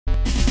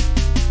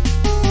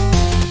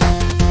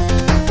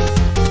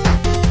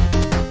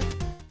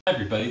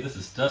everybody, this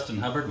is Dustin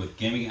Hubbard with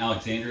Gaming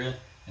Alexandria,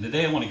 and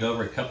today I want to go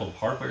over a couple of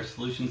hardware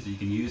solutions that you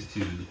can use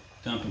to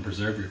dump and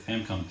preserve your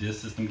Famicom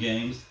Disk System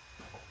games.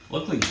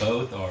 Luckily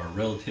both are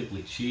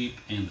relatively cheap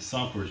and the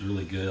software is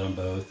really good on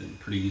both and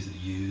pretty easy to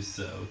use,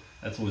 so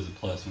that's always a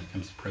plus when it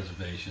comes to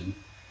preservation.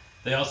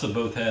 They also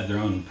both have their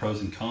own pros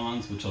and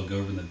cons, which I'll go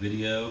over in the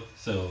video,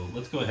 so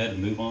let's go ahead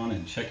and move on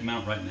and check them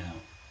out right now.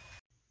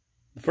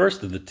 The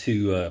first of the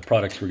two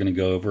products we're going to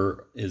go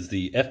over is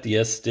the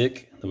FDS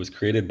stick that was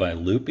created by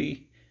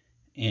Loopy,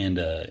 and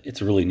it's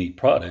a really neat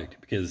product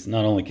because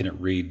not only can it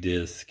read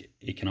disk,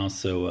 it can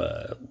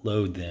also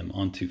load them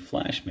onto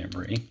flash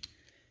memory,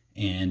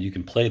 and you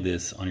can play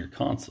this on your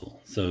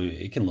console. So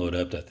it can load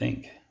up to, I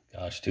think,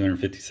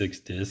 256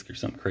 disks or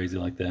something crazy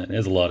like that. It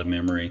has a lot of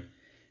memory,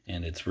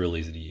 and it's real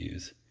easy to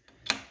use.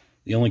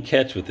 The only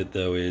catch with it,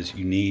 though, is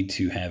you need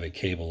to have a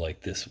cable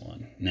like this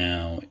one.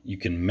 Now, you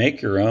can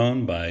make your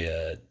own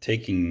by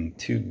taking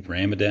two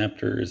RAM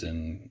adapters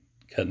and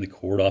cutting the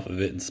cord off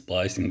of it and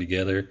splicing them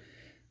together.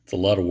 It's a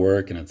lot of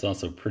work, and it's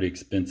also pretty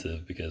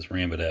expensive because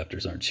RAM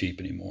adapters aren't cheap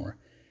anymore.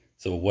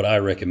 So what I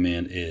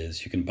recommend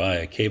is you can buy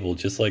a cable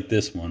just like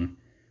this one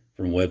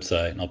from a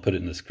website, and I'll put it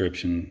in the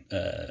description,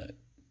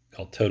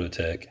 called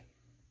Tototech.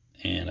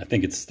 And I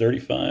think it's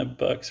 35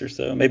 bucks or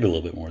so, maybe a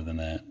little bit more than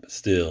that, but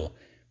still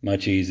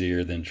much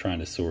easier than trying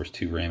to source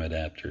two RAM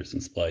adapters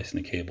and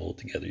splicing a cable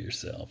together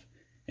yourself.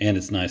 And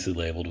it's nicely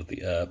labeled with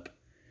the up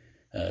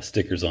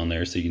stickers on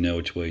there so you know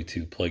which way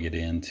to plug it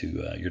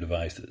into your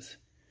devices.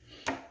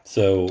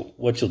 So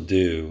what you'll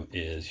do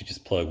is you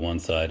just plug one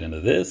side into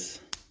this,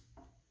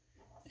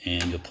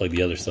 and you'll plug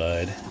the other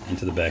side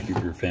into the back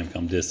of your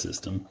Famicom Disk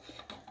System.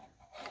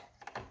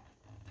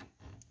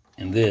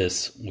 And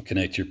this will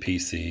connect your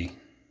PC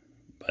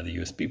by the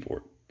USB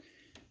port.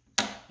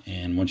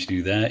 And once you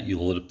do that,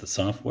 you'll load up the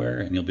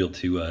software and you'll be able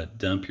to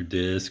dump your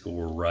disk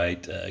or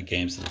write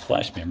games to the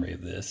flash memory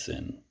of this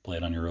and play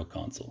it on your real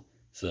console.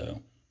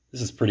 So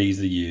this is pretty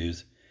easy to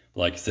use.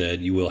 Like I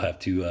said, you will have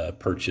to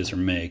purchase or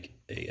make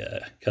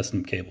a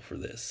custom cable for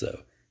this,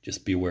 so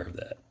just be aware of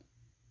that.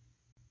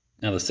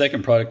 Now the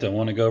second product I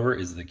want to go over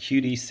is the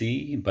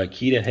QDC by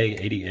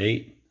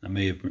Kita88. I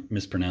may have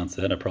mispronounced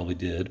that, I probably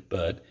did,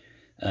 but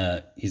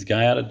he's a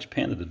guy out of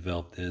Japan that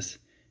developed this.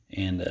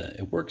 And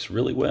it works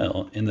really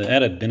well. And the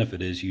added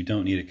benefit is you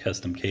don't need a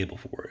custom cable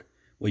for it.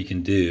 What you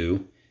can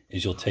do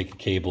is you'll take a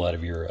cable out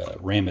of your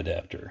RAM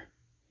adapter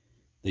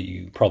that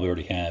you probably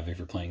already have if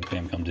you're playing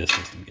Famicom Disk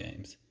System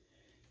games.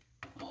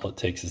 All it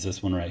takes is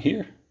this one right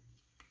here.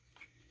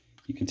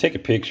 You can take a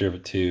picture of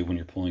it too when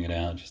you're pulling it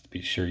out, just to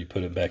be sure you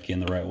put it back in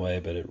the right way,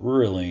 but it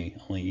really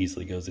only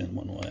easily goes in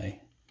one way.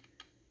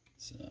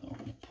 So I'll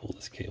pull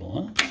this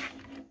cable up.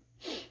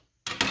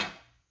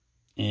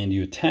 And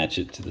you attach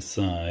it to the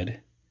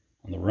side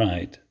on the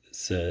right that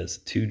says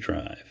to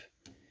drive.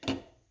 And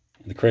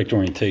the correct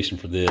orientation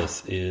for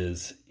this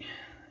is,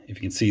 if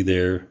you can see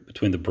there,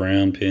 between the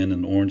brown pin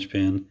and the orange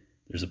pin,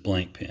 there's a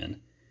blank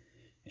pin.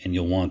 And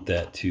you'll want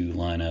that to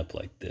line up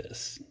like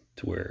this,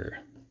 to where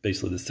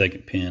basically the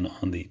second pin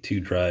on the to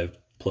drive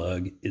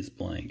plug is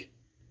blank.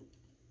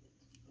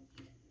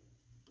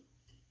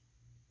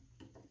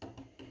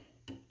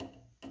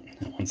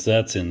 And once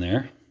that's in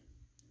there,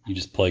 you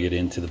just plug it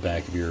into the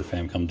back of your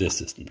Famicom Disk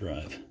System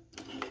drive.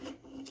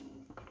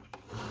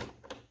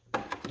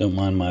 Don't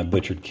mind my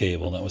butchered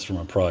cable. That was from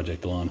a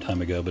project a long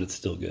time ago, but it's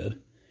still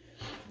good.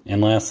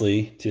 And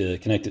lastly, to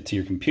connect it to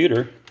your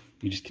computer,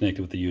 you just connect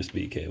it with the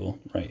USB cable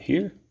right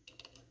here.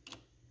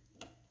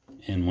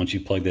 And once you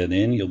plug that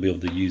in, you'll be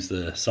able to use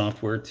the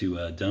software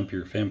to dump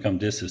your Famicom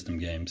Disk System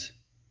games.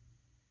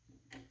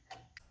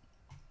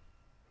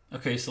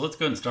 Okay, so let's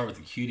go ahead and start with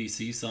the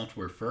QDC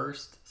software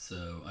first.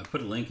 So I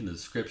put a link in the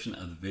description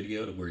of the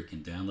video to where you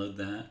can download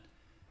that.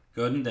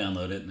 Go ahead and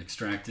download it and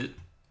extract it.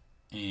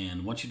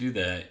 And once you do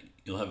that,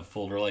 you'll have a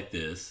folder like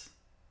this.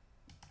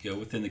 Go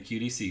within the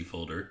QDC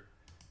folder,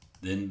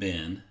 then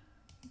bin,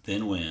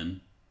 then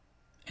win,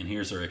 and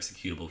here's our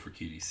executable for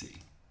QDC.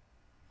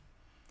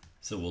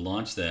 So we'll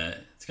launch that.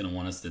 It's going to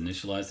want us to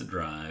initialize the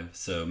drive,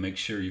 so make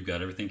sure you've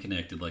got everything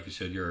connected like I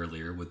showed you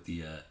earlier with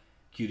the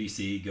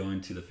QDC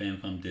going to the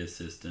Famicom Disk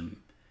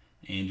System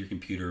and your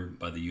computer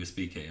by the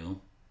USB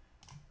cable.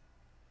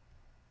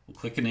 We'll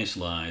click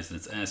initialize, and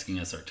it's asking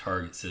us our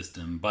target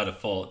system. By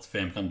default, it's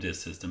Famicom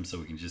Disk System, so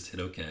we can just hit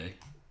OK.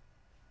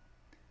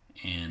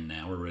 And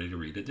now we're ready to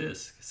read a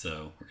disk.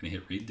 So we're going to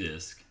hit read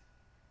disk.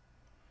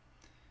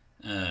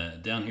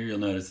 Down here you'll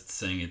notice it's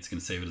saying it's going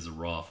to save it as a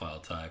raw file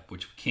type,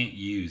 which we can't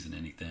use in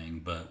anything,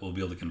 but we'll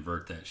be able to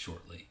convert that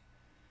shortly.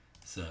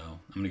 So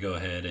I'm going to go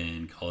ahead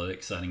and call it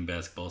Exciting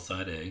Basketball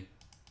Side A.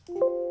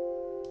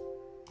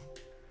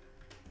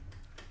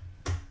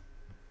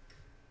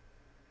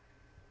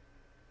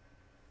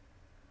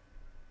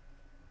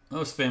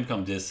 Most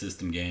Famicom Disk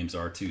System games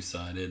are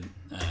two-sided.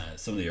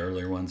 Some of the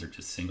earlier ones are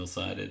just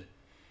single-sided.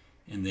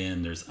 And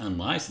then there's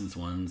unlicensed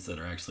ones that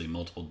are actually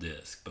multiple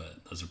discs,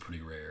 but those are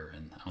pretty rare,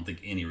 and I don't think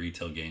any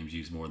retail games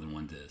use more than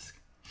one disc.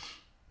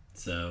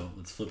 So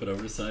let's flip it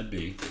over to side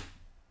B.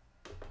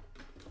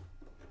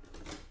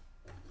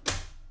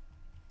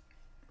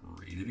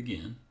 it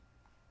again.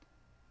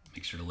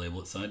 Make sure to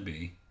label it side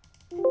B.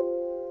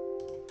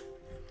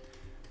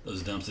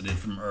 Those dumps I did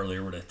from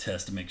earlier were to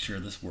test to make sure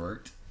this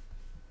worked.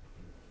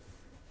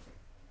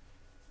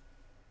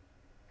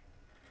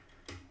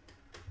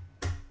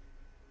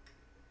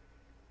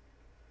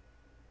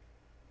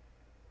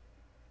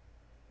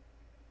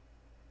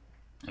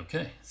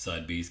 Okay,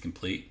 side B is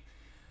complete.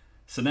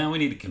 So now we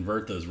need to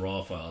convert those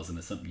raw files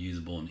into something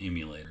usable in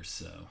emulators.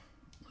 So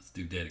let's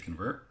do data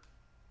convert.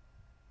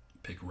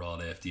 Pick raw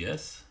to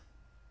FDS.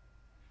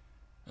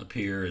 Up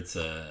here it's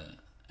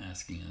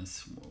asking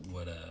us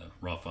what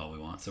raw file we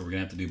want. So we're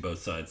gonna have to do both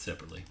sides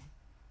separately.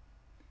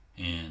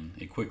 And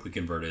it quickly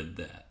converted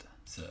that.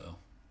 So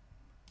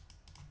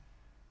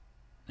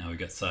now we've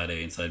got side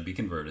A and side B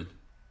converted.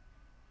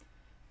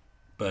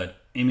 But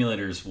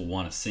emulators will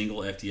want a single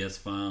FDS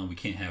file. We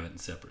can't have it in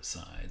separate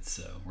sides.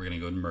 So we're gonna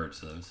go ahead and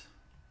merge those.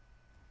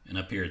 And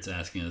up here it's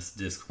asking us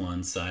disk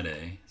 1 side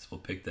A, so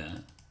we'll pick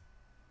that.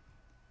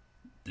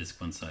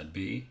 Disk 1 side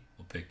B,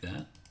 we'll pick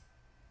that.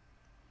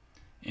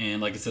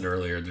 And like I said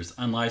earlier, there's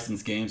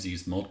unlicensed games that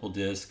use multiple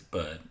disks,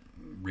 but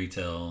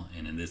retail,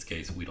 and in this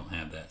case, we don't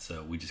have that.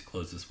 So we just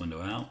close this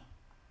window out,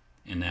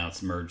 and now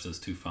it's merged those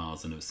two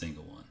files into a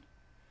single one.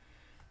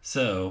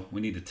 So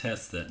we need to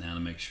test that now to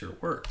make sure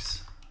it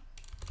works.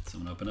 So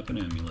I'm gonna open up an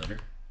emulator.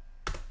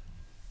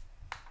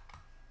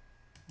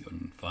 Go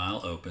in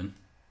File, Open.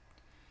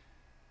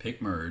 Pick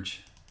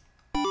merge,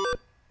 and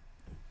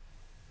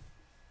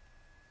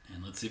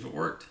let's see if it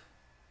worked.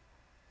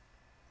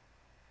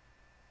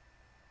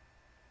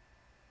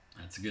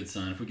 That's a good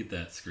sign if we get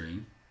that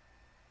screen.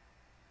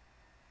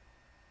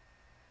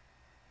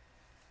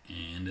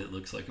 And it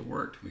looks like it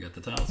worked. We got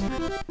the tile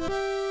screen.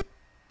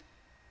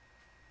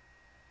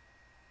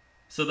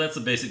 So that's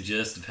the basic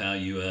gist of how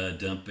you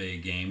dump a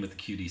game with the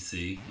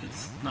QDC.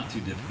 It's not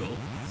too difficult.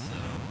 So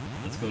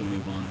let's go and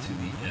move on to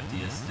the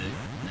FDS stick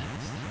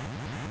next.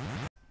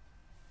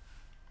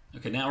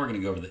 Okay, now we're going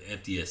to go over the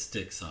FDS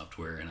stick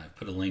software, and I've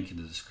put a link in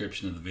the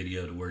description of the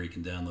video to where you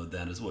can download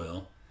that as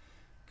well.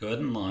 Go ahead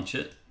and launch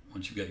it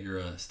once you've got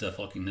your stuff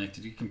all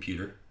connected to your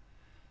computer.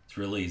 It's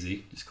real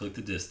easy. Just click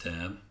the disk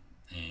tab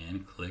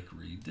and click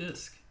read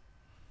disk.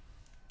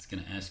 It's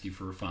going to ask you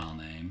for a file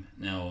name.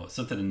 Now,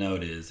 something to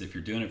note is if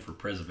you're doing it for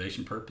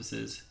preservation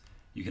purposes,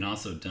 you can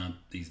also dump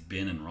these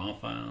bin and raw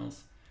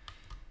files.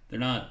 They're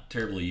not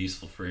terribly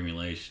useful for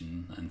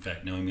emulation. In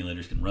fact, no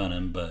emulators can run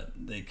them, but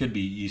they could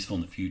be useful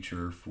in the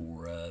future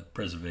for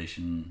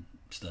preservation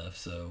stuff.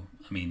 So,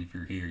 I mean, if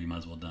you're here, you might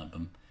as well dump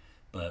them.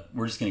 But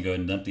we're just going to go ahead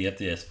and dump the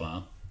FDS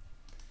file.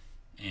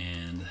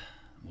 And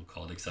we'll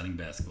call it Exciting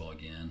Basketball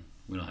again.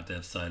 We don't have to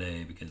have side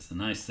A because the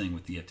nice thing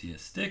with the FDS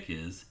stick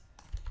is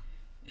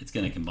it's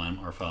going to combine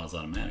our files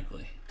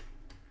automatically.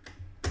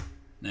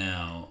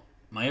 Now,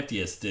 my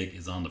FDS stick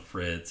is on the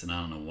fritz, and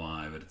I don't know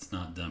why, but it's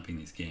not dumping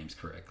these games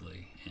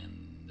correctly,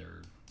 and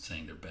they're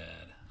saying they're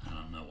bad. I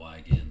don't know why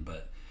again,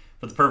 but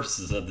for the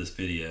purposes of this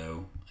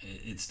video,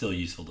 it's still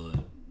useful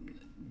to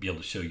be able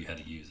to show you how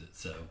to use it.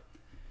 So,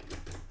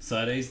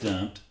 side A is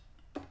dumped.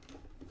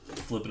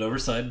 Flip it over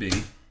side B.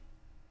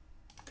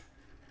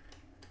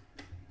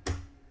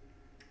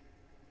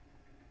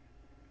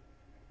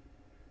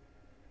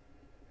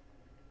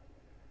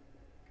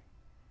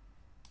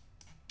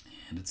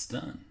 And it's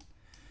done.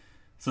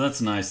 So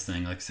that's a nice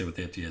thing, like I said, with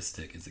the FDS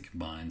stick, is it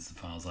combines the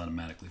files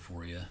automatically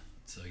for you.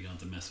 So you don't have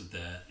to mess with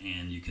that,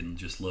 and you can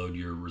just load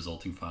your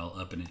resulting file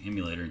up in an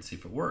emulator and see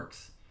if it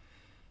works.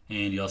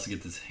 And you also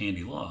get this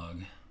handy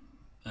log.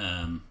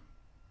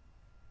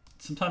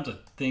 Sometimes I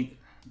think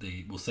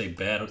they will say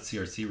bad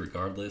CRC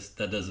regardless.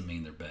 That doesn't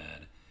mean they're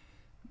bad.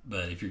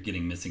 But if you're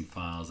getting missing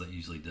files, that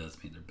usually does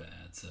mean they're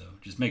bad. So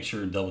just make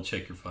sure and double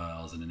check your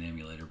files in an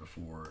emulator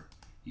before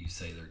you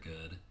say they're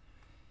good.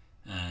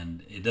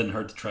 And it doesn't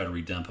hurt to try to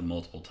redump them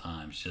multiple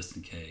times just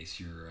in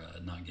case you're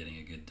not getting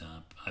a good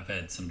dump. I've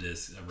had some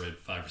disks I've read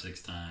 5 or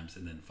 6 times,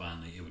 and then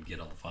finally it would get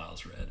all the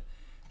files read.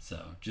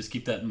 So just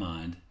keep that in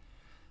mind.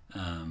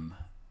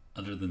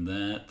 Other than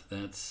that,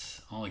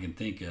 that's all I can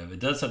think of. It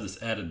does have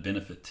this added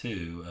benefit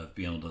too of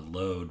being able to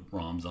load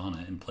ROMs on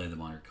it and play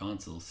them on your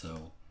console.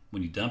 So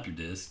when you dump your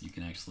disk, you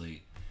can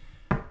actually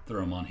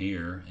throw them on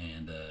here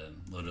and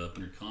load it up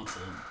on your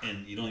console.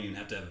 And you don't even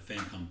have to have a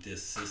Famicom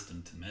Disk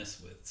System to mess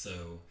with.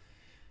 So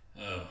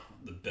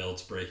the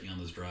belt's breaking on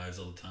those drives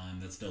all the time.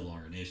 That's no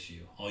longer an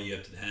issue. All you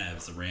have to have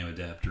is a RAM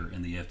adapter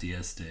and the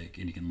FDS stick,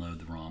 and you can load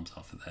the ROMs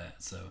off of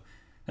that. So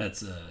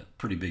that's a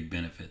pretty big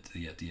benefit to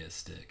the FDS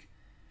stick.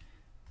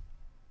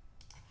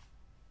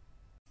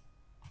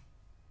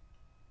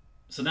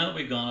 So now that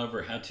we've gone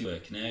over how to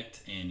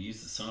connect and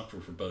use the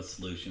software for both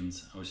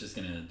solutions, I was just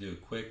going to do a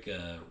quick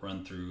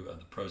run through of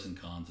the pros and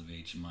cons of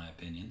each, in my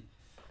opinion.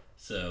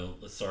 So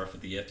let's start off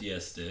with the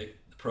FDS stick.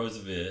 The pros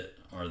of it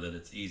are that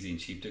it's easy and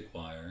cheap to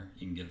acquire.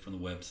 You can get it from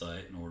the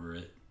website and order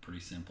it.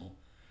 Pretty simple.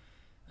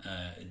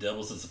 It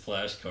doubles as a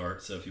flash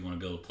cart, so if you want to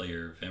be able to play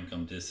your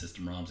Famicom Disk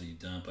System ROMs that you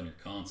dump on your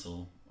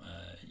console,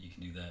 you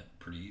can do that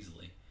pretty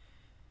easily.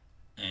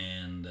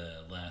 And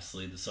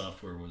lastly, the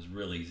software was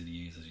really easy to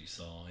use, as you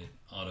saw. It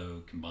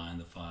auto combined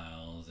the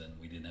files, and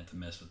we didn't have to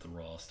mess with the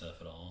raw stuff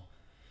at all.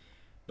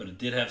 But it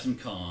did have some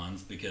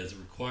cons because it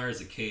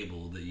requires a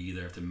cable that you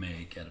either have to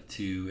make out of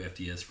 2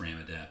 FDS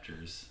RAM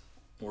adapters,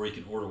 or you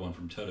can order one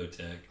from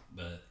Tototech.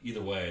 But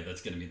either way,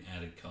 that's going to be an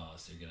added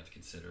cost that you're going to have to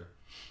consider.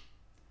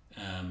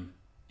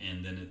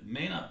 And then it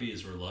may not be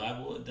as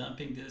reliable at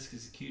dumping disk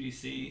as a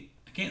QDC.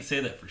 I can't say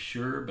that for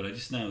sure, but I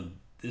just know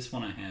this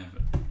one I have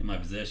in my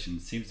possession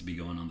seems to be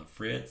going on the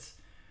fritz,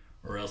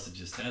 or else it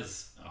just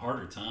has a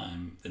harder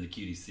time than a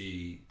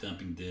QDC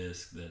dumping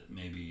disk that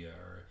maybe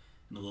are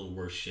in a little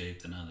worse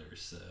shape than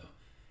others. So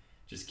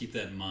just keep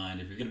that in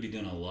mind. If you're going to be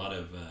doing a lot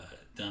of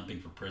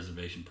dumping for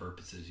preservation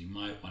purposes, you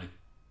might want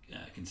to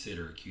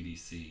consider a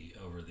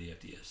QDC over the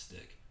FDS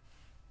stick.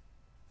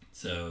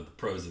 So the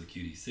pros of the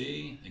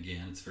QDC,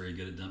 again, it's very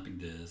good at dumping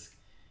disk,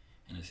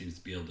 and it seems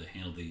to be able to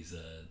handle these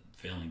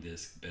failing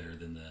disks better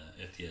than the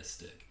FDS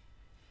stick.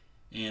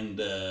 And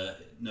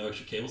no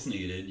extra cables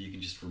needed. You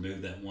can just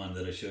remove that one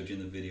that I showed you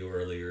in the video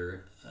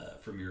earlier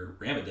from your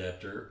RAM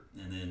adapter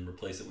and then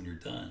replace it when you're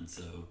done.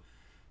 So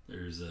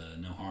there's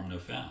no harm, no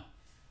foul.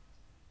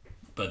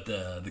 But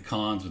the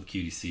cons with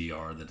QDC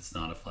are that it's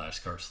not a flash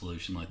cart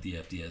solution like the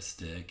FDS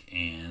stick,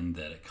 and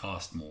that it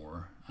costs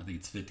more. I think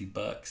it's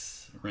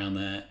 $50 around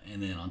that.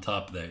 And then on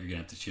top of that, you're going to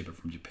have to ship it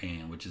from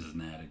Japan, which is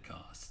an added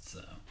cost.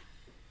 So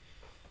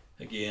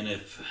again,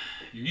 if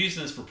you're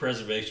using this for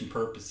preservation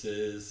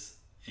purposes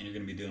and you're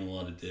going to be doing a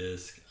lot of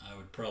disk, I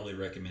would probably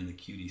recommend the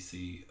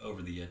QDC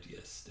over the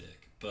FDS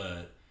stick.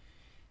 But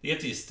the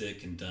FDS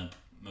stick can dump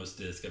most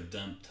disk. I've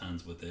dumped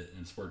tons with it,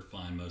 and it's worked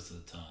fine most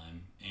of the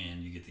time,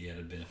 and you get the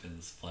added benefit of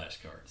this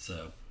flash card.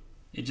 So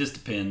it just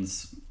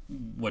depends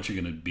what you're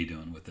going to be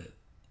doing with it.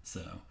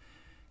 So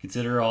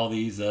consider all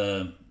these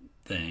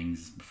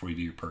things before you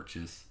do your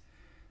purchase.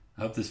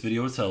 I hope this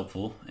video was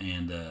helpful,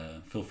 and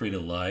feel free to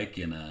like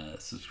and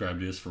subscribe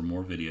to us for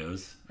more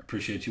videos. I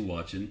appreciate you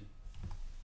watching.